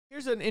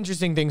here's an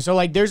interesting thing. So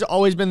like there's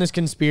always been this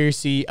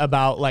conspiracy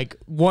about like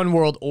one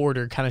world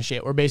order kind of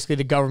shit where basically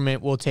the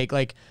government will take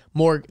like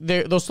more,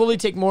 they'll slowly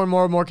take more and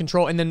more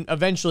control, and then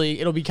eventually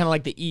it'll be kind of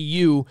like the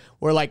EU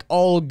where like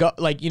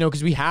like, you know,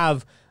 because we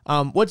have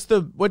what's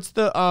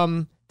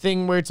the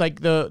thing where it's like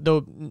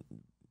the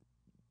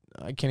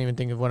I can't even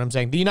think of what I'm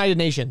saying. The United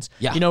Nations.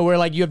 Yeah. You know, where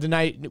like you have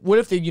what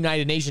if the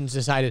United Nations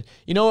decided,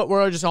 you know what,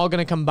 we're just all going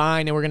to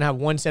combine and we're going to have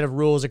one set of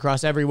rules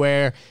across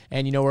everywhere,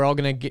 and you know, we're all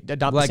going to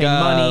adopt the same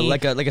money.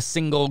 Like a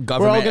single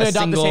government. We're all going to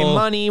adopt the same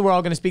money. We're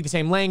all going to speak the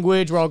same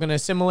language. We're all going to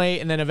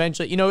assimilate, and then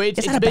eventually, you know,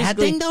 it's not a bad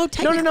thing though.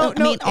 No.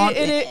 I mean,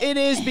 it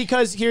is,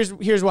 because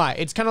here's why.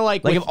 It's kind of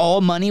like if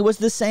all money was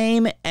the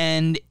same,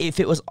 and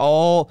if it was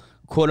all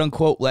quote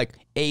unquote like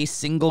a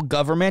single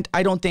government,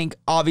 I don't think,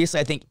 obviously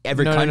I think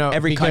every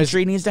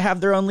country needs to have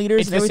their own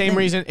leaders. It's the same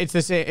reason, it's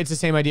the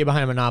same idea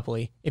behind a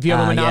monopoly. If you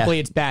have a monopoly,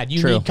 it's bad.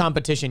 You need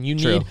competition. You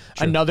need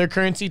another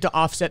currency to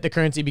offset the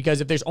currency,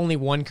 because if there's only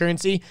one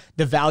currency,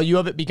 the value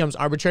of it becomes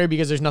arbitrary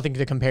because there's nothing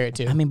to compare it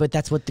to. I mean, but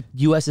that's what the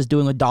US is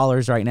doing with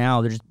dollars right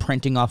now. They're just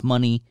printing off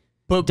money.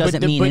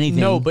 Doesn't mean anything.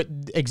 No, but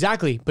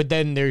exactly. But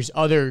then there's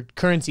other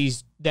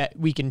currencies that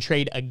we can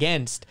trade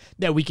against,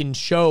 that we can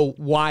show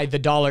why the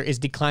dollar is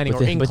declining or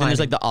inclining. But then there's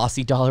like the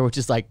Aussie dollar, which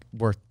is like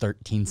worth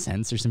 13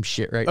 cents or some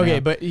shit right now. Okay,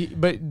 but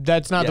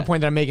that's not the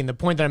point that I'm making. The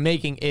point that I'm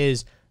making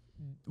is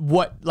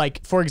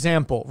like, for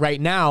example,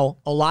 right now,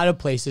 a lot of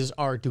places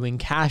are doing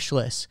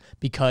cashless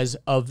because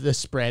of the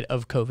spread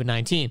of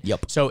COVID-19.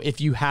 Yep. So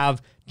if you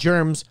have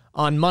germs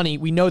on money,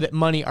 we know that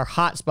money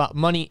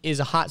is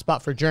a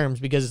hotspot for germs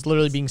because it's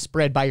literally being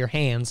spread by your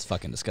hands. It's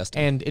fucking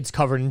disgusting. And it's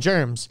covered in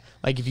germs.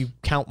 Like if you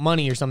count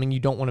money or something, you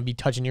don't want to be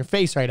touching your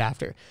face right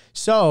after.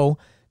 So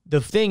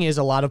the thing is,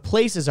 a lot of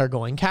places are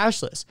going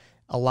cashless.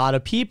 A lot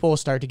of people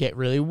start to get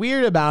really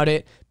weird about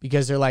it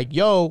because they're like,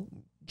 yo,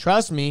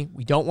 trust me,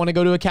 we don't want to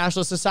go to a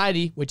cashless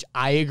society, which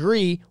I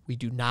agree. We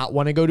do not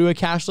want to go to a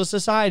cashless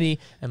society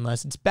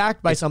unless it's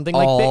backed by something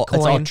like Bitcoin.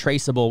 It's all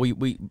traceable.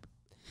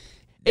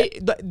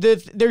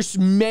 There's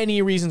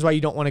many reasons why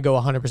you don't want to go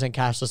 100%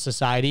 cashless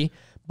society,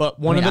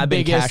 but I've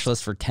been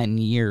cashless for 10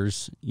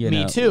 years.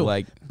 Me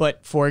too.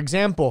 But for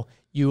example,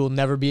 you will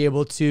never be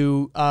able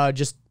to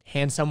just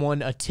hand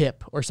someone a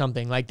tip or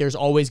something. Like there's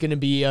always going to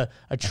be a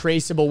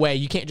traceable way.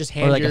 You can't just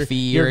hand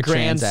your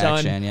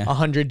grandson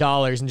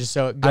 $100 and just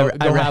go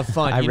have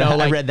fun.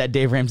 I read that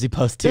Dave Ramsey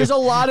post too. There's a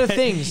lot of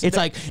things. It's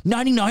like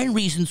 99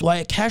 reasons why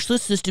a cashless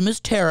system is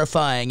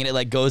terrifying, and it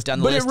like goes down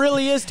the list. But it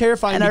really is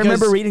terrifying. And I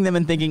remember reading them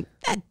and thinking,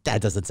 that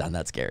doesn't sound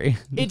that scary.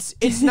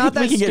 It's not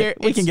that scary.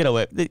 We can get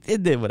away.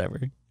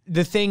 Whatever.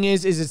 The thing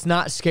is it's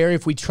not scary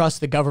if we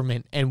trust the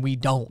government, and we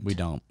don't. We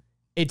don't.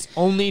 It's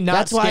only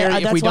not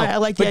scary if we don't. That's why I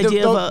like the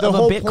idea of a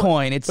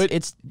Bitcoin. It's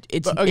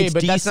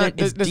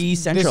decentralized. This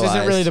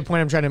isn't really the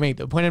point I'm trying to make.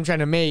 The point I'm trying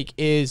to make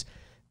is,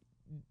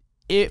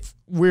 if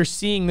we're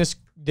seeing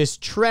this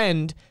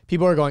trend,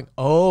 people are going,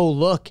 oh,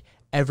 look,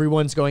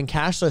 everyone's going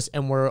cashless,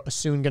 and we're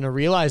soon going to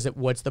realize that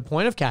what's the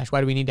point of cash?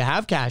 Why do we need to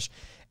have cash?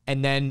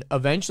 And then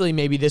eventually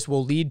maybe this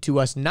will lead to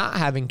us not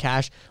having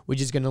cash, which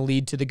is going to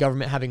lead to the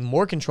government having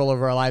more control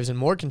over our lives and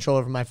more control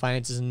over my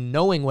finances and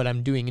knowing what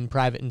I'm doing in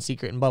private and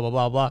secret and blah, blah,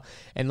 blah, blah.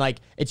 And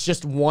like, it's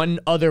just one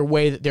other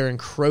way that they're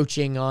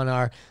encroaching on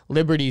our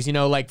liberties. You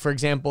know, like for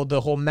example, the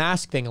whole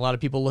mask thing, a lot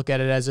of people look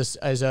at it as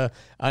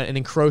an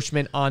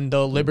encroachment on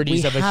the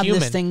liberties of a human. We have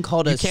this thing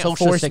called a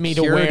social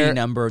security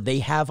number. They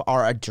have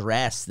our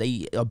address,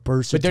 a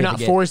birth certificate. But they're not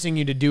forcing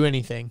you to do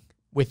anything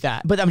with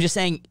that. But I'm just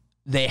saying,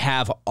 they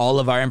have all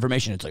of our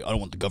information. It's like, I don't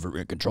want the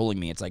government controlling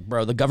me. It's like,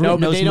 bro, the government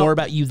knows more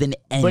about you than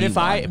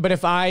anyone. But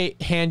if I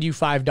hand you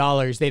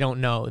 $5, they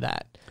don't know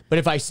that. But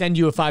if I send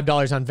you a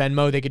 $5 on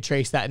Venmo, they could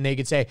trace that, and they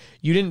could say,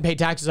 you didn't pay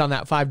taxes on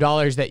that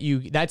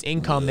 $5 that's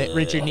income that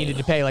Richard needed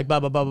to pay, like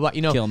blah, blah, blah, blah,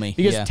 you know. Kill me.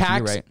 Because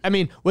tax, right. I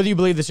mean, whether you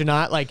believe this or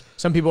not, like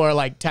some people are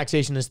like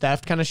taxation is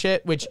theft kind of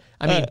shit, which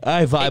I mean,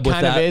 I vibe with that. It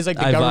kind of is. Like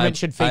the government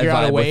should figure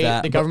out a way.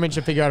 The government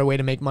should figure out a way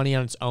to make money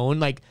on its own.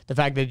 Like the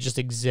fact that it just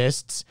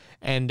exists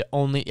and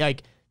only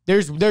like,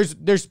 there's,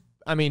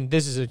 I mean,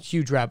 this is a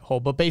huge rabbit hole,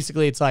 but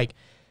basically it's like,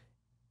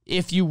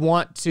 if you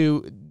want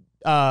to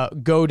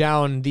go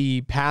down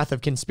the path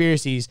of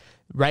conspiracies,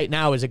 right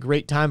now is a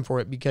great time for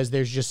it because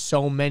there's just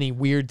so many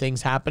weird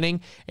things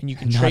happening, and you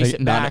can trace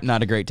it back.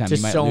 Not a great time.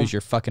 You might lose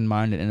your fucking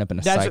mind and end up in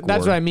a psych ward.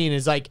 That's what I mean.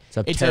 Is like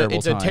it's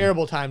a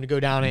terrible time to go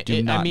down it.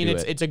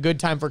 It's a good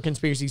time for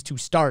conspiracies to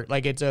start.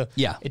 Like it's a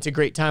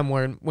great time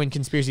when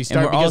conspiracies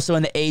start. And we're also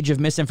in the age of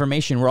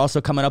misinformation. We're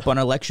also coming up on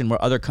an election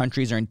where other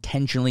countries are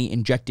intentionally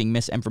injecting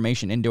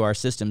misinformation into our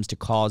systems to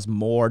cause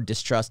more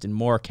distrust and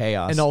more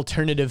chaos. And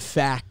alternative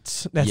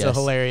facts. That's a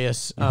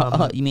hilarious.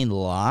 You mean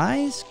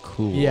lies?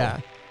 Cool.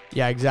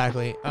 Yeah,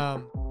 exactly.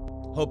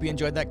 Hope you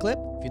enjoyed that clip.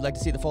 If you'd like to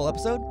see the full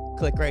episode,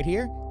 click right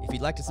here. If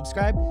you'd like to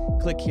subscribe,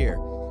 click here.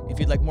 If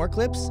you'd like more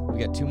clips, we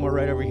got 2 more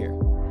right over here.